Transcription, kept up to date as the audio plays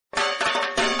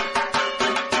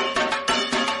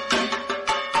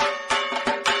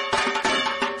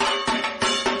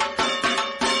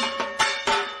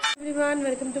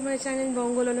Welcome to my channel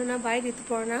বঙ্গলনা by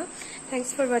Rituparna. Thanks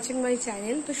for watching my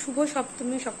channel. তো শুভ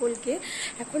সপ্তমী সকলকে।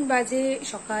 এখন বাজে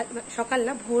সকাল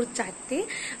না ভোর 4টে।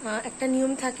 একটা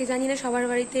নিয়ম থাকে, জানি না সবার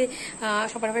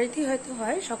বাড়িতেই হয়তো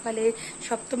হয়, সকালে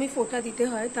সপ্তমী ফোঁটা দিতে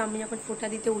হয়। তো আমি যখন ফোঁটা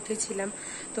দিতে উঠেছিলাম,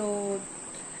 তো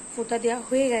ফোঁটা দেওয়া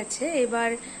হয়ে গেছে। এবার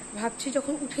ভাবছি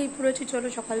যখন উঠেই পড়েছি, চলো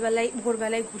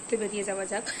ভোরবেলায় ঘুরতে বেরিয়ে যাওয়া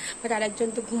যাক। বাট আরেকজন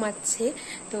তো ঘুমাচ্ছে,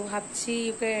 তো ভাবছি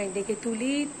ওকে ডেকে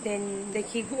তুলি, দেন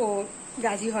দেখি ও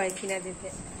রাজি হয় কিনা যেতে।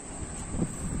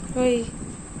 ওই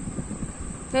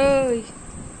ওই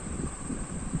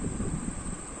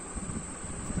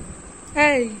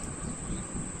এই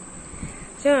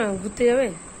ঘুরতে যাবে,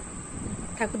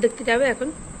 ঠাকুর দেখতে যাবে এখন?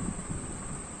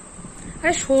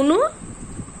 আরে শোনো,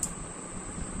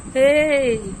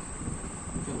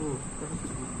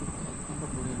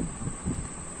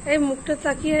 এই মুখটা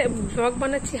তাকিয়ে ব্লগ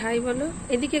বানাচ্ছি, হাই বলো।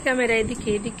 এদিকে ক্যামেরা, এদিকে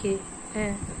এদিকে।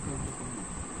 হ্যাঁ,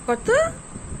 কত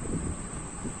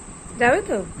যাবে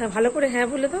তো? ভালো করে হ্যাঁ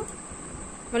বলে দাও,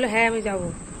 বলো হ্যাঁ আমি যাব।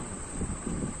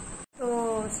 তো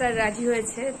স্যার রাজি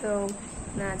হয়েছে, তো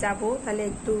না যাবো। তাহলে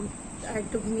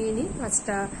একটু ঘুমিয়ে নিই,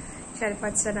 5টা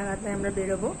 5:30 নাগাদ আমরা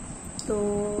বেরোবো। তো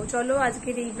চলো,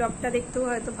 আজকের এই ব্লগটা দেখতেও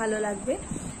হয়তো ভালো লাগবে।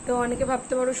 তো অনেকে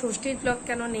ভাবতে পারো ষষ্ঠীর ব্লগ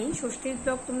কেন নেই। ষষ্ঠীর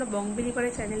ব্লগ তোমরা বংবিলি করে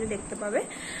চ্যানেলে দেখতে পাবে।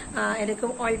 এরকম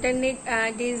অল্টারনেট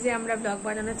ডেজে আমরা ব্লগ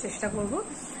বানানোর চেষ্টা করব।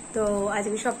 তো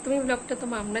আজকে সপ্তমী ব্লগটা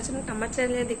তোমরা আমার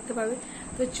চ্যানেলে দেখতে পাবে।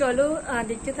 তো চলো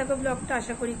দেখতে থাকো ব্লগটা,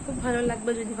 আশা করি খুব ভালো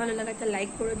লাগবে। যদি ভালো লাগে একটা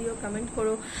লাইক করে দিও, কমেন্ট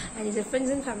করো, আর নিজের ফ্রেন্ডস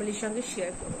এন্ড ফ্যামিলির সঙ্গে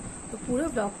শেয়ার করো। তো পুরো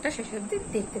ব্লগটা শেষ অবধি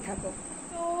দেখতে থাকো।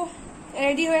 তো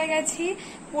রেডি হয়ে গেছি,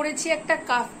 পরেছি একটা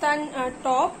কাফতান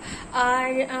টপ, আর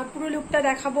পুরো লুকটা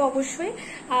দেখাবো অবশ্যই।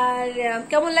 আর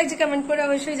কেমন লাগছে কমেন্ট করে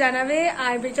অবশ্যই জানাবে।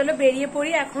 আর চলো বেরিয়ে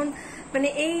পড়ি এখন। মানে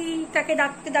এইটাকে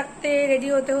ডাকতে ডাকতে রেডি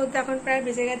হতে হতে এখন প্রায়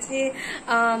বেজে গেছে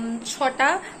 6টা।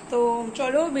 তো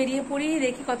চলো বেরিয়ে পড়ি,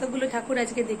 দেখি কতগুলো ঠাকুর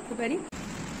আজকে দেখতে পারি।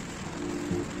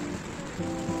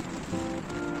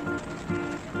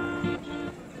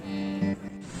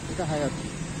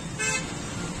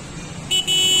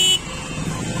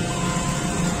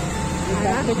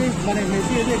 মানে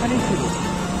মেসি এখানেই ছিল।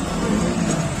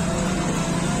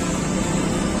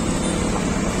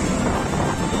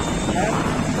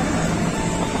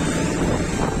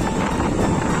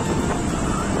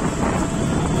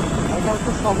 এটা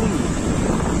হচ্ছে সবই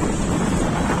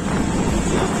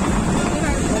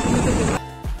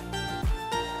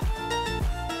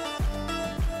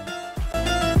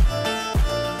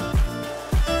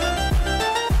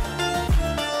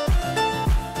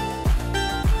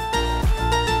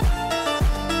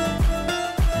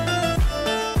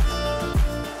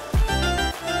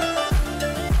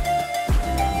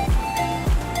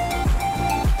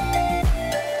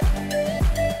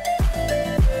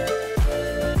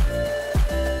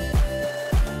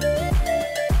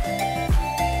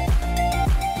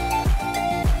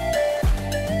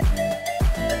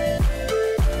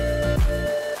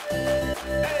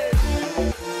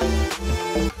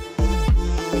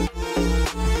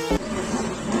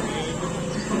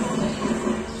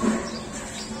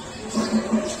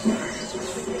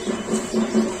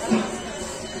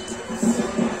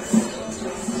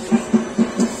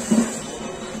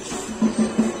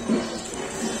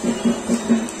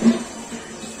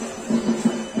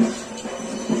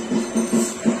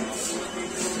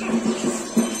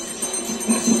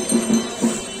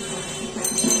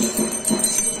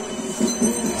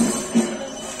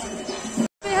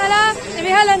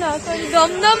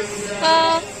দমদম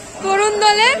তরুণ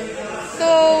দলে। তো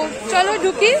চলো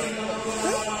ঢুকি,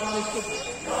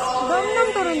 দমদম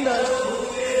তরুণ দল,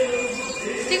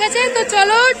 ঠিক আছে? তো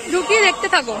চলো ঢুকি, দেখতে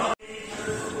থাকো।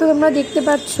 তো তোমরা দেখতে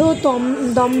পাচ্ছ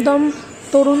দমদম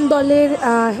তরুণ দলের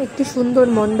একটি সুন্দর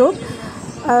মণ্ডপ।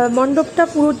 মণ্ডপটা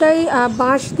পুরোটাই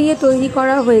বাঁশ দিয়ে তৈরি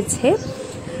করা হয়েছে।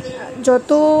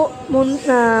 যত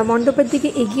মণ্ডপের দিকে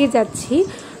এগিয়ে যাচ্ছি,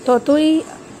 ততই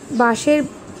বাঁশের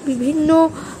বিভিন্ন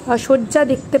সজ্জা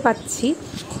দেখতে পাচ্ছি।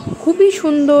 খুবই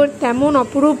সুন্দর, তেমন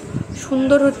অপরূপ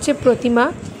সুন্দর হচ্ছে প্রতিমা।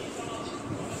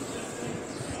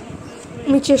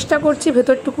 আমি চেষ্টা করছি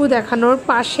ভেতরটুকু দেখানোর।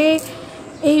 পাশে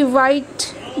এই হোয়াইট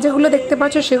যেগুলো দেখতে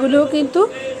পাচ্ছ, সেগুলোও কিন্তু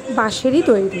বাঁশেরই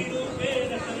তৈরি।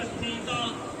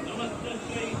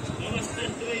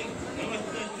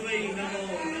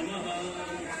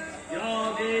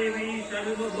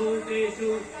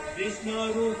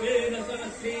 कृष्णरूपेण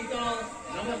संस्थिता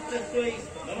नमस्तस्यै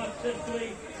नमस्तस्यै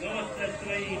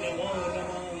नमस्तस्यै नमो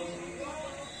नमः।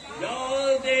 या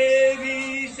देवी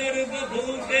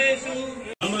सर्वभूतेषु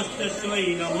नमस्तस्यै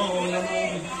नमो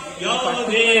नमः। या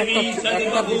देवी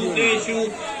सर्वभूतेषु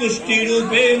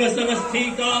तुष्टिरूपेण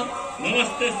संस्थिता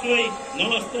নমস্তেস্বৈ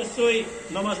নমস্তেস্বৈ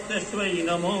নমস্তেস্বৈ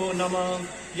নমো নমঃ।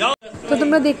 তো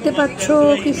তোমরা দেখতে পাচ্ছ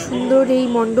কি সুন্দর এই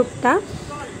মণ্ডপটা।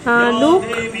 লোক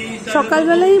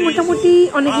সকালবেলায় মোটামুটি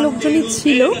অনেক লোকজনই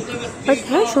ছিল, বাট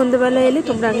হ্যাঁ সন্ধ্যেবেলায় এলে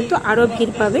তোমরা কিন্তু আরো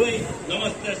ভিড় পাবে।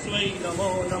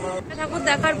 ঠাকুর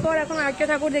দেখার পর এখন আরেকটা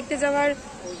ঠাকুর দেখতে যাওয়ার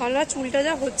পালা। চুলটা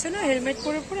যা হচ্ছে না হেলমেট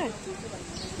পরে পরে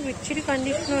বিচ্ছিরি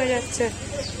কন্ডিশন হয়ে যাচ্ছে।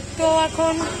 তো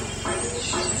এখন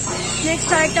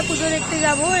নেক্সট আরেকটা পুজো দেখতে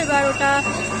যাব। এবার ওটা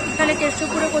এখানে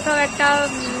কেষ্টপুরে কোথাও একটা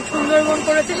সুন্দরবন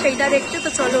করেছে সেইটা দেখতে। তো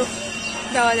চলো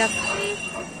যাওয়া যাক।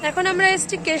 এখন আমরা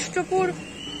এসছি কেষ্টপুর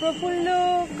প্রফুল্ল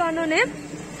কাননে।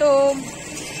 তো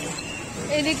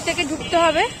এই দিক থেকে ঢুকতে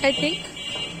হবে আই থিঙ্ক।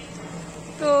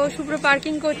 তো শুভ্র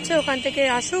পার্কিং করছে, ওখান থেকে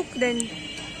আসুক দেন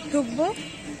ঢুকবো।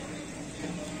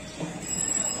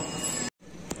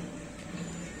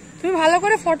 তুমি ভালো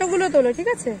করে ফটোগুলো তোলো, ঠিক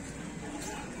আছে?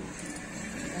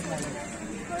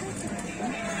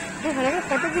 ভালো করে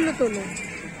ফটোগুলো তোলো।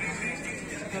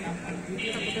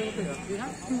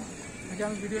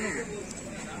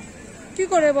 কি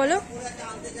করে বলো?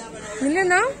 নিলে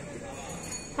না,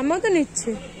 আমিও তো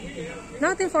নিচ্ছি না।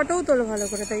 তুমি ফটোও তোলো ভালো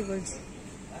করে, তাই বলছি।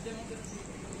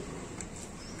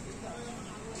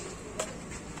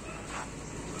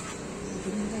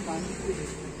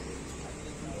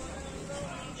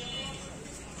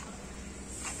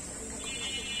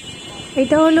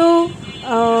 এটা হলো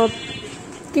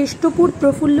কেষ্টপুর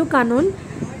প্রফুল্ল কানন।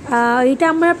 এটা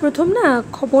আমরা প্রথম না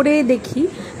খবরে দেখি,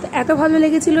 তো এত ভালো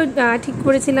লেগেছিল ঠিক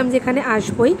করেছিলাম যে এখানে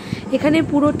আসবই। এখানে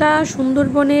পুরোটা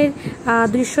সুন্দরবনের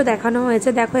দৃশ্য দেখানো হয়েছে।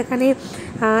 দেখো এখানে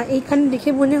এইখানে দেখে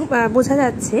বোঝা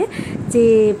যাচ্ছে যে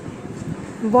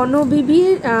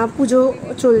বনবিবির পুজো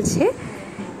চলছে।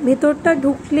 ভেতরটা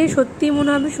ঢুকলে সত্যি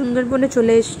মনে হবে সুন্দরবনে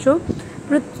চলে এসছো।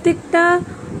 প্রত্যেকটা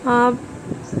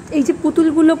এই যে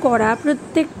পুতুলগুলো করা,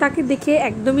 প্রত্যেকটাকে দেখে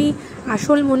একদমই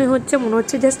আসল মনে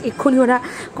হচ্ছে জাস্ট এক্ষুনি ওরা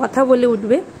কথা বলে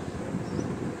উঠবে।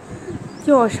 কি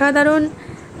অসাধারণ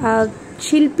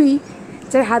শিল্পী,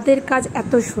 যার হাতের কাজ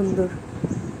এত সুন্দর,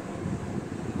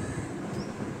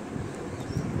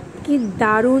 কি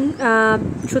দারুণ।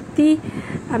 সত্যি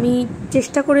আমি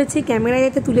চেষ্টা করেছি ক্যামেরায়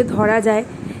যাতে তুলে ধরা যায়,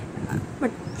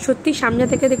 বাট সত্যি সামনে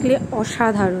থেকে দেখলে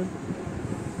অসাধারণ।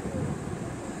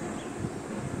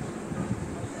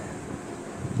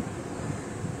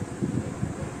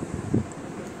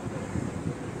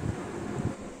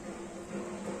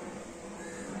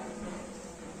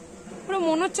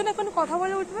 মনে হচ্ছে না এখন কথা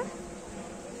বলে উঠবে।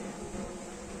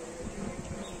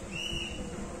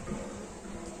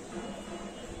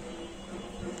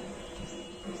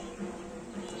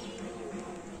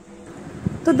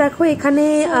 তো দেখো এখানে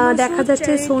দেখা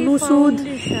যাচ্ছে সোনু সুদ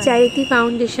চ্যারিটি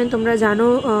ফাউন্ডেশন। তোমরা জানো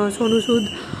সোনু সুদ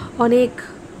অনেক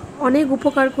অনেক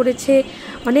উপকার করেছে,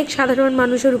 অনেক সাধারণ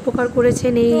মানুষের উপকার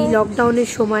করেছেন এই লকডাউনের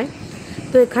সময়।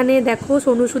 তো এখানে দেখো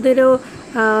সোনু সুদেরও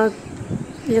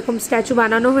এরকম স্ট্যাচু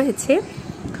বানানো হয়েছে,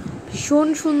 ভীষণ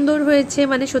সুন্দর হয়েছে।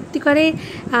 মানে সত্যিকারে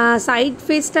সাইড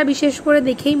ফেসটা বিশেষ করে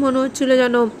দেখেই মনে হচ্ছিল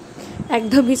যেন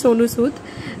একদমই সোনু সুদ।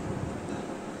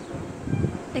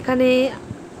 এখানে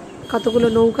কতগুলো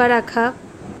নৌকা রাখা।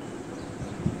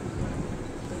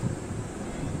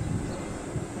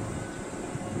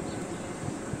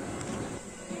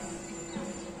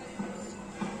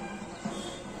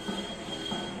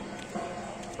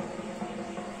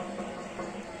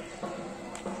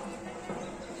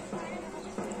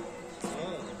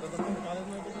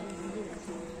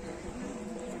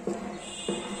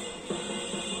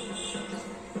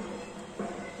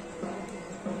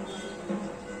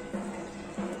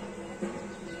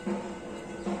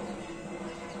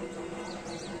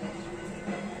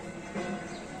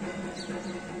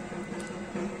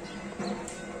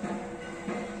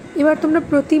 এবার তোমরা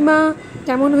প্রতিমা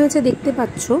কেমন হয়েছে দেখতে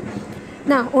পাচ্ছ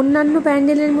না। অন্যান্য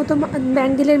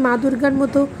প্যান্ডেলের মা দুর্গার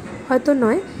মতো হয়তো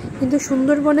নয়, কিন্তু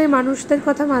সুন্দরবনের মানুষদের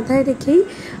কথা মাথায় রেখেই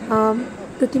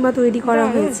প্রতিমা তৈরি করা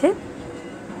হয়েছে।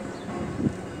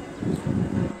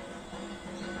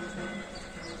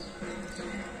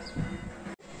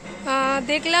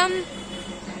 দেখলাম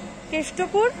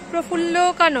কেষ্টপুর প্রফুল্ল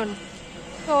কানন,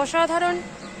 তো অসাধারণ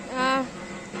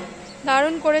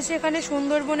দারুণ করেছে এখানে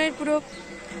সুন্দরবনের পুরো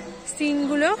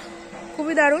সিনগুলো,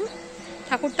 খুবই দারুণ।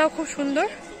 ঠাকুরটাও খুব সুন্দর।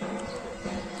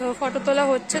 তো ফটো তোলা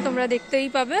হচ্ছে, তোমরা দেখতেই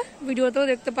পাবে, ভিডিওতেও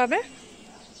দেখতে পাবে।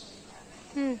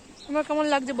 তোমার কেমন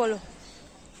লাগছে বলো?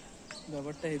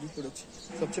 ব্যাপারটা হেভি করেছে।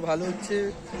 সবচেয়ে ভালো হচ্ছে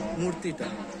মূর্তিটা,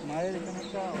 মায়ের এখানে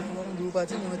একটা অসাধারণ রূপ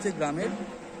আছে, মনে হচ্ছে গ্রামের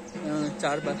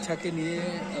 4 বাচ্চাকে নিয়ে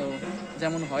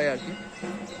যেমন হয় আর কি।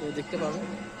 তো দেখতে পাবে,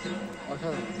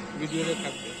 অসাধারণ, ভিডিওতে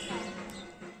থাকবে।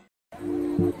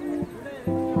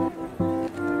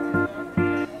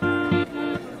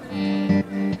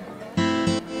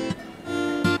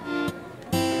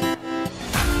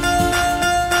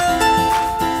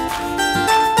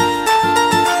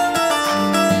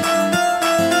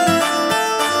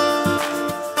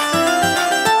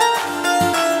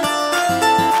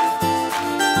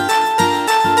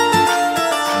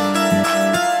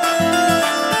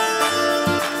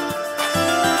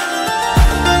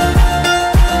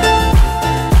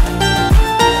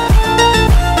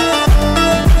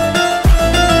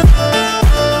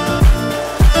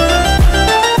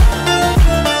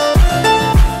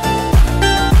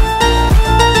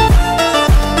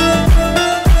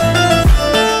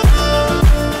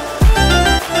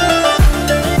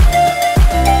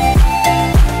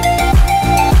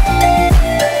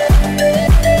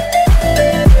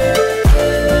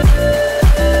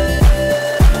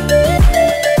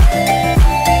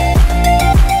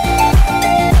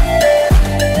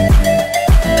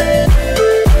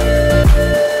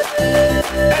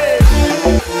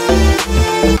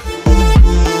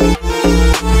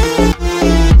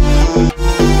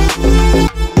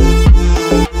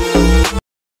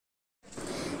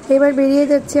 এবার বেরিয়ে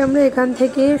যাচ্ছি আমরা এখান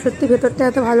থেকে। সত্যি ভেতরটা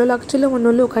এত ভালো লাগছিল, মনে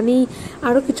হলো ওখানেই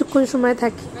আরও কিছুক্ষণ সময়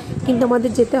থাকি, কিন্তু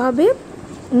আমাদের যেতে হবে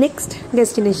নেক্সট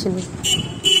ডেস্টিনেশনে।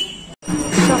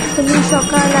 সপ্তমী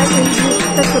সকাল আর এই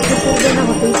জিনিসটা চোখে পড়বে না,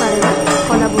 হতেই পারে না,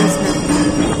 কলা বলছ না।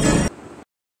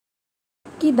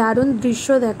 কি দারুণ দৃশ্য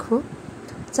দেখো,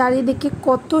 চারিদিকে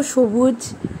কত সবুজ।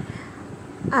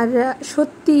 আর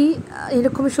সত্যি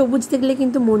এরকম সবুজ দেখলে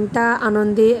কিন্তু মনটা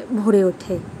আনন্দে ভরে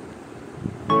ওঠে।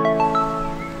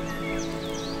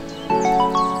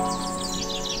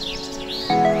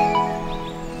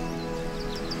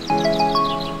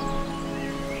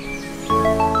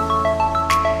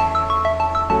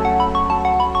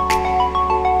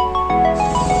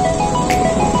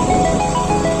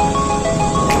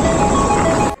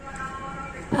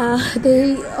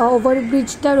 এই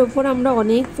ওভারব্রিজটার ওপর আমরা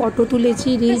অনেক ফটো তুলেছি,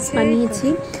 রিলস বানিয়েছি।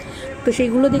 তো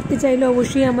সেগুলো দেখতে চাইলে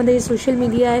অবশ্যই আমাদের সোশ্যাল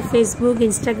মিডিয়ায় ফেসবুক,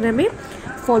 ইনস্টাগ্রামে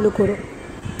ফলো করো।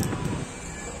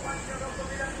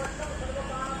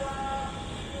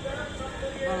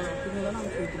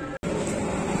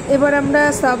 এবার আমরা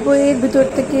সাবওয়ের ভিতর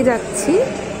থেকে যাচ্ছি।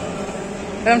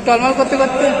 টলমল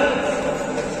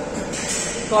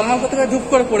করতে ধূপ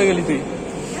করে পড়ে গেলি তুই।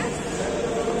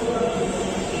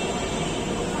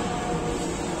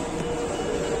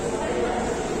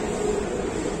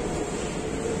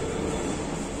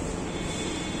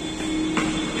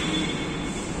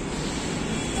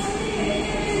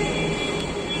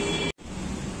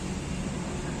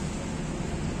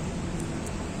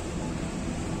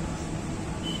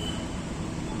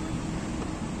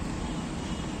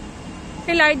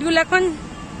 এই লাইটগুলো এখন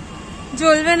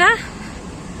জ্বলবে না,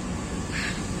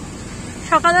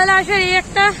 সকালবেলা আসার এই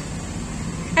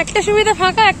একটা সুবিধা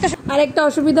ফাঁকা, আর একটা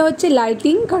অসুবিধা হচ্ছে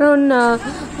লাইটিং, কারণ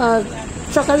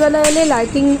সকালবেলা এলে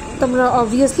লাইটিং তোমরা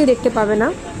অবভিয়াসলি দেখতে পাবে না।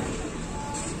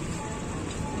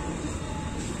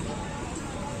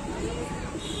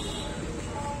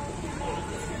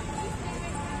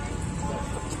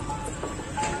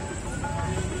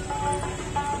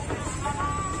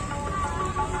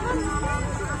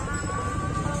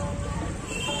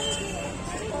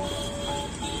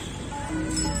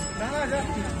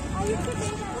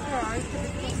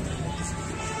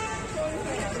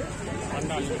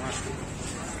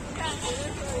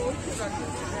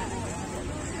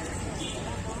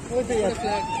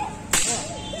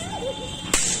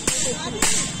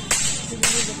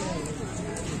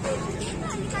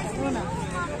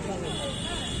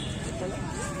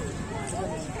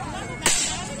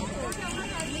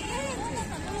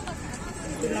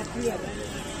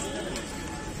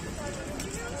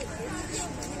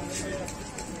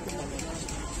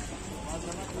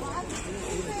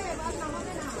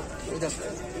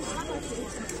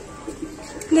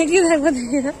 দেখি দেখবো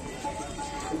দেখি না।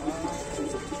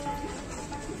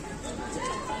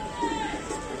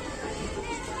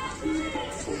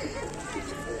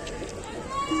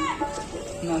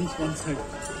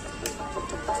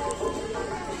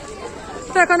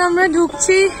 তো এখন আমরা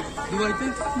ঢুকছি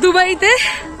দুবাইতে,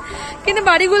 কিন্তু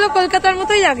বাড়িগুলো কলকাতার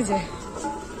মতোই লাগছে,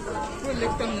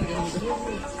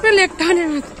 লেক টাউনের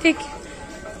মতো। ঠিক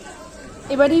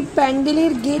এবার এই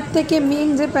প্যান্ডেলের গেট থেকে মেন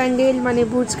যে প্যান্ডেল মানে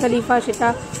বুর্জ খলিফা, সেটা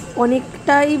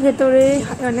অনেকটাই ভেতরে,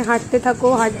 মানে হাঁটতে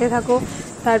থাকো,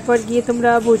 তারপর গিয়ে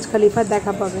তোমরা বুর্জ খলিফা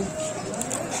দেখা পাবে।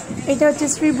 এটা হচ্ছে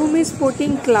শ্রীভূমি স্পোর্টিং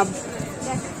ক্লাব।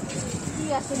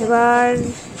 এবার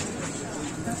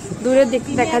দূরে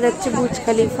দেখা যাচ্ছে বুর্জ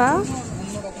খলিফা।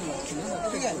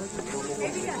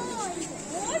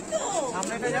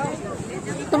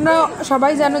 তোমরা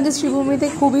সবাই জানো যে শ্রীভূমিতে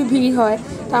খুবই ভিড় হয়,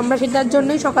 তো আমরা সেটার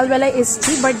জন্যই সকালবেলায়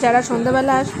এসছি। বাট যারা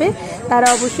সন্ধ্যাবেলা আসবে তারা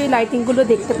অবশ্যই লাইটিংগুলো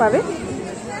দেখতে পাবে।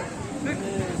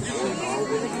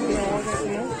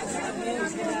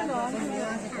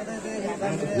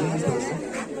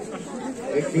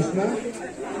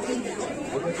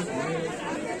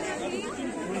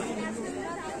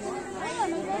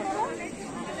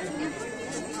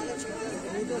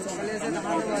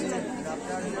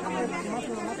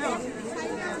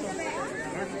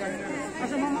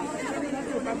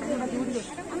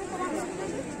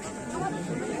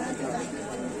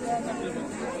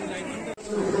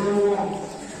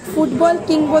 ফুটবল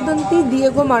কিংবদন্তি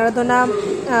দিয়েগো মারাদোনা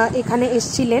এখানে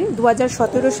এসেছিলেন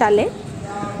 2017 সালে।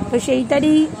 তো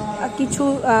সেইটারই কিছু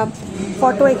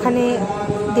ফটো এখানে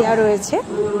দেয়া রয়েছে,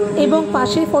 এবং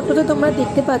পাশের ফটোতে তোমরা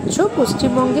দেখতে পাচ্ছ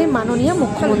পশ্চিমবঙ্গের মাননীয়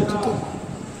মুখ্যমন্ত্রীকে।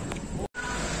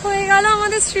 হয়ে গেল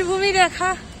আমাদের শ্রীভূমি দেখা।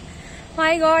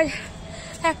 মাই গড,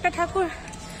 একটা ঠাকুর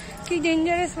কি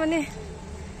ডেঞ্জারাস, মানে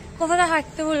কোথাটা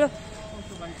হাঁটতে হলো।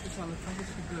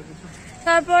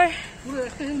 তারপর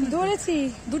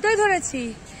দুটোই ধরেছি,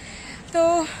 তো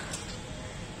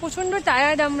প্রচন্ড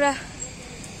টায়ার্ড আমরা।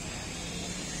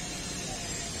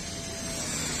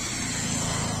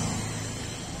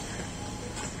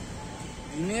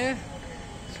 দিনে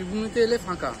শিবভূমিতে এলে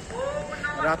ফাঁকা,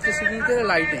 রাত্রে শিবভূমিতে এলে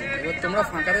লাইটিং। এবার তোমরা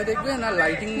ফাঁকাতে দেখবে না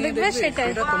লাইটিং নিয়ে দেখবে,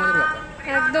 সেটা তোমাদের ব্যাপার।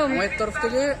 একদম আমার তরফ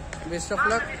থেকে বেস্ট অফ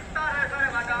লাক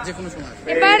যে কোনো সময়।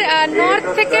 এবার নর্থ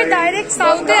থেকে ডাইরেক্ট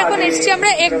সাউথে এখন এসছি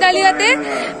আমরা একডালিয়াতে।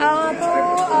 তো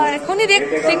এখনই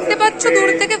দেখতে পাচ্ছ দূর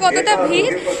থেকে কতটা ভিড়।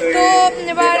 তো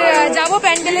এবার যাবো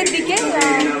প্যান্ডেলের দিকে।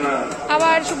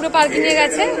 আবার শুভ্র পার্কিং এ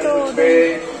গেছে, তো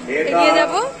এগিয়ে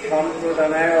যাবো।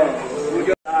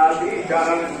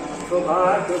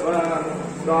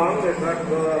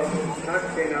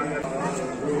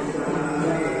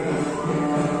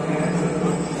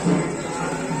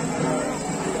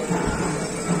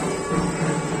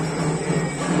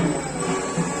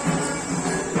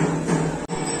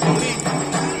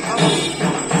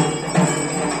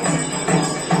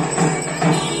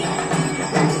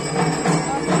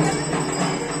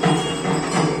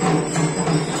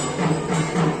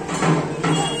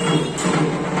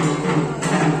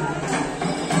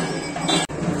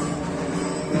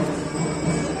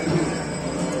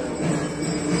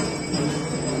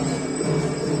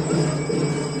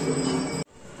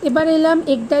 এবার এলাম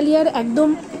একডালিয়ার একদম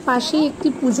পাশেই একটি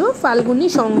পুজো, ফাল্গুনী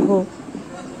সংঘ।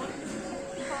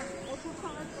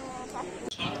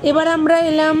 এবার আমরা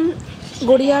এলাম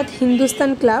গড়িয়াহাট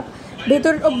হিন্দুস্তান ক্লাব।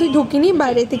 ভেতর অবধি ঢুকিনি,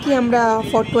 বাইরে থেকে আমরা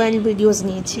ফটো অ্যান্ড ভিডিওস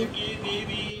নিয়েছি।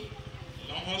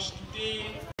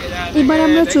 এবার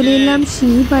আমরা চলে এলাম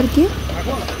সিঁড়ি পার্কে।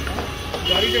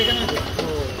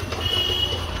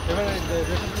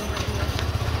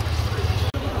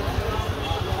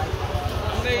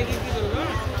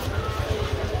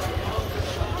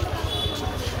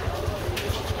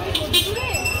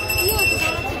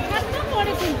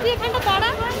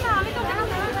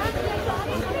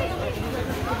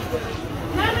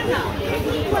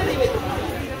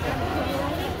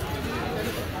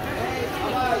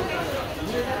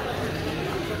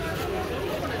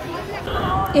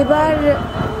 এবার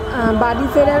বাড়ি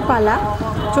ফেরার পালা।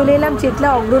 চলে এলাম চেতলা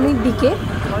অগ্রণীর দিকে।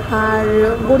 আর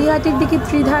গড়িয়াহাটের দিকে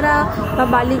ত্রিধারা বা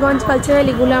বালিগঞ্জ কালচারাল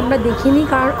এগুলো আমরা দেখিনি,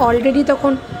 কারণ অলরেডি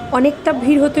তখন অনেকটা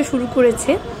ভিড় হতে শুরু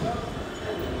করেছে।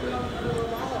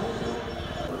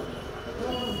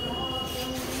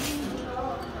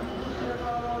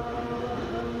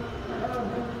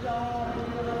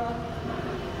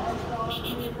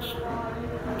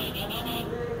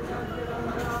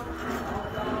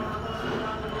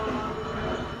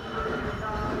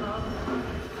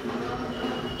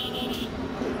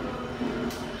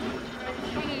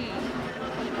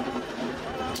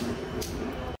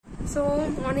 সো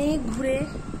অনেক ঘুরে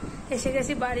এসে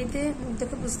গেছি বাড়িতে।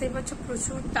 দেখে বুঝতেই পারছো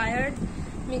প্রচুর টায়ার্ড।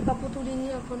 মেকআপও তুলিনি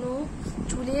এখনো।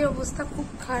 চুলের অবস্থা খুব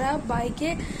খারাপ। বাইকে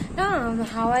না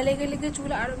হাওয়া লেগে লেগে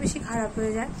চুল আরো বেশি খারাপ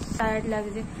হয়ে যায়। টায়ার্ড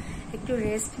লাগছে, একটু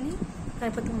রেস্ট নিই,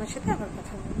 তারপর তোমার সাথে আবার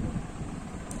কথা বলবো।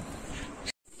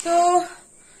 তো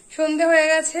সন্ধে হয়ে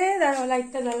গেছে, দাঁড়াও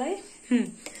লাইটটা জ্বালাই।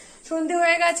 সন্ধে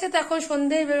হয়ে গেছে, তো এখন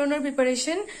সন্ধে বেরোনোর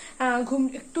প্রিপারেশন। ঘুম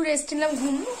একটু রেস্ট নিলাম,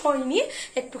 ঘুম হয়নি,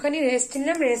 একটুখানি রেস্ট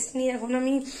নিলাম। রেস্ট নিয়ে এখন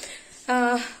আমি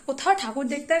কোথাও ঠাকুর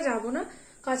দেখতে আর যাবো না,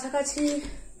 কাছাকাছি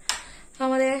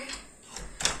আমাদের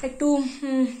একটু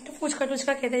ফুচকা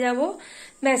টুচকা খেতে যাবো,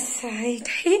 ব্যাস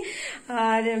এইটাই।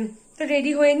 আর তো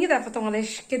রেডি হয়ে নি, তারপর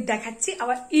তোমাদেরকে দেখাচ্ছি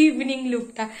আবার ইভিনিং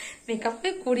লুকটা। মেকআপ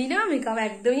করি না, মেকআপ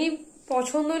একদমই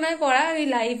পছন্দ নয় করা। ওই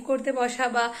লাইভ করতে বসা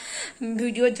বা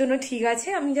ভিডিওর জন্য ঠিক আছে।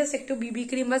 আমি জাস্ট একটু বিবি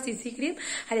ক্রিম বা সিসি ক্রিম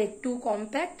আর একটু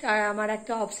কম্প্যাক্ট, আর আমার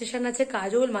একটা অবসেশন আছে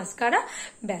কাজল, মাস্কারা,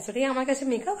 ব্যাস ওটাই আমার কাছে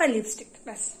মেকআপ। আর লিপস্টিক,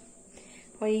 ব্যাস।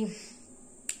 ওই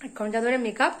 1 ঘন্টা ধরে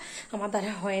মেকআপ আমার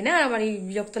দ্বারা হয় না, আর আমার এই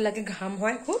বিরক্ত লাগে, ঘাম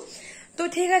হয় খুব। তো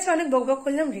ঠিক আছে, অনেক বকবক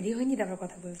করলাম, রেডি হয়নি, তারপর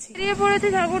কথা বলছি। বেরিয়ে পড়েছি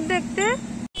ঠাকুর দেখতে।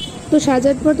 তো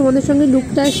সাজার পর তোমাদের সঙ্গে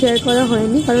লুকটা শেয়ার করা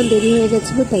হয়নি, কারণ দেরি হয়ে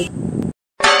গেছিল তাই।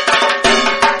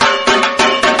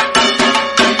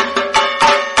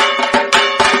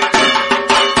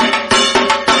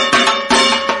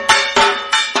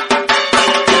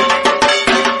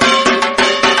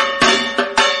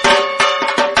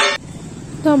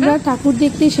 তো আমরা ঠাকুর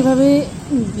দেখতে সেভাবে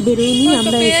বেরোইনি,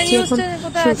 আমরা এসেছি এখন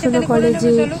শোষণা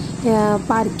কলেজে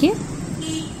পার্কে।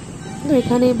 তো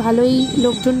এখানে ভালোই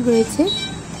লোকজন রয়েছে।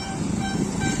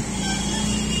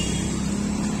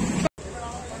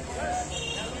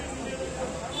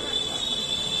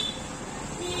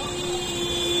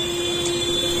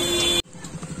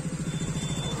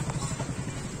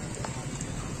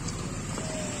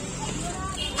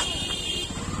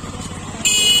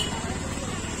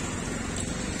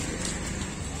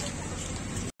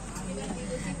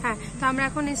 হ্যাঁ, তো আমরা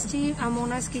এখন এসেছি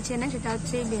মোনাস কিচেনে, সেটা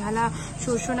হচ্ছে বেহালা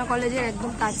সরসোনা কলেজের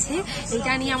একদম কাছে।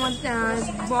 এটা নিয়ে আমার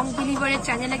বং বিলিভারের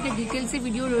চ্যানেলে একটা ডিটেলসে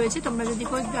ভিডিও রয়েছে, তোমরা যদি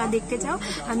কেউ দেখতে চাও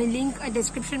আমি লিঙ্ক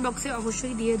ডেসক্রিপশন বক্সে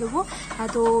অবশ্যই দিয়ে দেবো।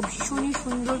 তো ভীষণই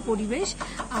সুন্দর পরিবেশ।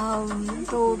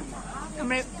 তো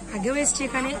আমরা আগেও এসেছি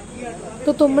এখানে,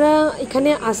 তো তোমরা এখানে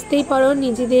আসতেই পারো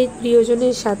নিজেদের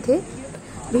প্রিয়জনের সাথে।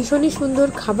 ভীষণই সুন্দর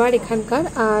খাবার এখানকার,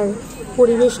 আর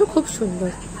পরিবেশও খুব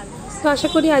সুন্দর। তো আশা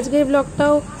করি আজকের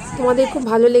ব্লগটাও তোমাদের খুব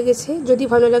ভালো লেগেছে। যদি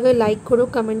ভালো লাগে লাইক করো,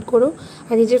 কমেন্ট করো,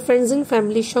 আর নিজের ফ্রেন্ডস অ্যান্ড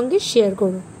ফ্যামিলির সঙ্গে শেয়ার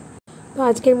করো। তো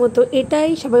আজকের মতো এটাই।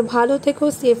 সবাই ভালো থেকো,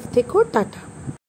 সেফ থেকো, টাটা।